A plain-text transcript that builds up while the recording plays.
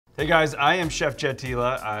Hey guys, I am Chef Jet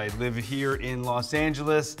Tila. I live here in Los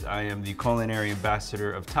Angeles. I am the culinary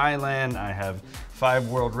ambassador of Thailand. I have 5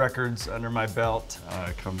 world records under my belt.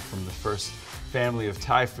 I come from the first family of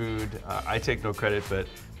Thai food. I take no credit, but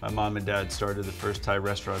my mom and dad started the first Thai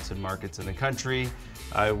restaurants and markets in the country.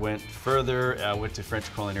 I went further. I went to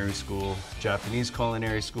French culinary school, Japanese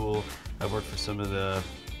culinary school. I worked for some of the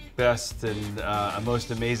best and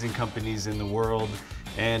most amazing companies in the world.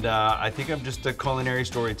 And I think I'm just a culinary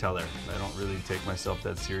storyteller. I don't really take myself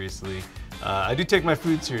that seriously. I do take my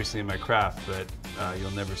food seriously and my craft, but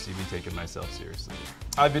you'll never see me taking myself seriously.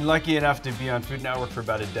 I've been lucky enough to be on Food Network for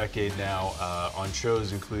about a decade now, on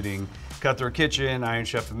shows including Cutthroat Kitchen, Iron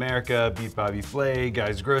Chef America, Beat Bobby Flay,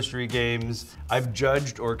 Guys Grocery Games. I've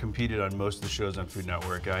judged or competed on most of the shows on Food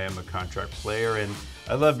Network. I am a contract player and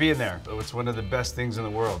I love being there. It's one of the best things in the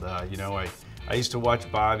world. You know, I used to watch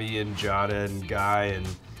Bobby and Jada and Guy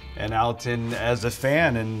and Alton as a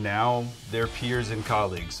fan, and now they're peers and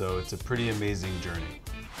colleagues, so it's a pretty amazing journey.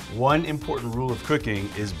 One important rule of cooking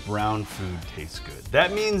is brown food tastes good.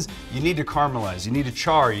 That means you need to caramelize, you need to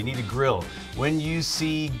char, you need to grill. When you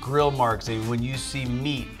see grill marks and when you see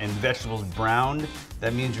meat and vegetables browned,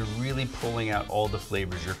 that means you're really pulling out all the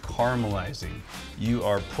flavors. You're caramelizing. You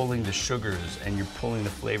are pulling the sugars and you're pulling the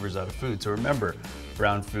flavors out of food. So remember,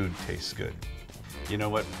 brown food tastes good. You know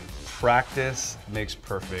what? Practice makes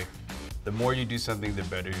perfect. The more you do something, the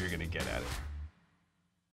better you're gonna get at it.